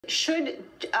Should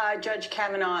Judge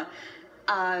Kavanaugh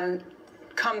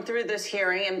come through this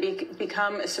hearing and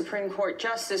become a Supreme Court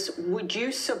justice, would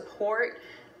you support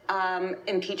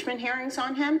impeachment hearings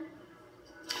on him?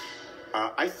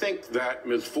 I think that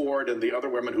Ms. Ford and the other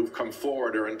women who've come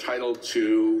forward are entitled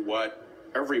to what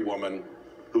every woman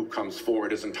who comes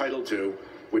forward is entitled to,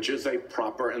 which is a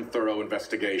proper and thorough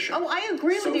investigation. Oh, I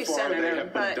agree with you, So far, Senator, they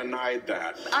have been denied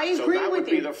that. I agree with you. So that would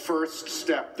be the first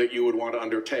step that you would want to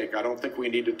undertake. I don't think we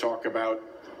need to talk about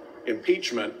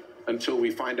impeachment until we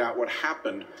find out what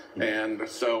happened. And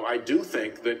so I do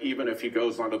think that even if he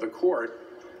goes onto the court,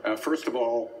 first of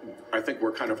all, I think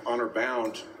we're kind of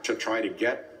honor-bound to try to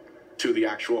get to the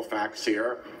actual facts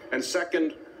here. And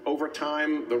second, over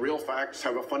time, the real facts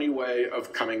have a funny way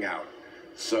of coming out.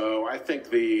 So I think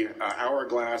the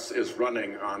hourglass is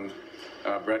running on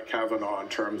Brett Kavanaugh in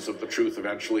terms of the truth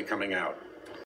eventually coming out.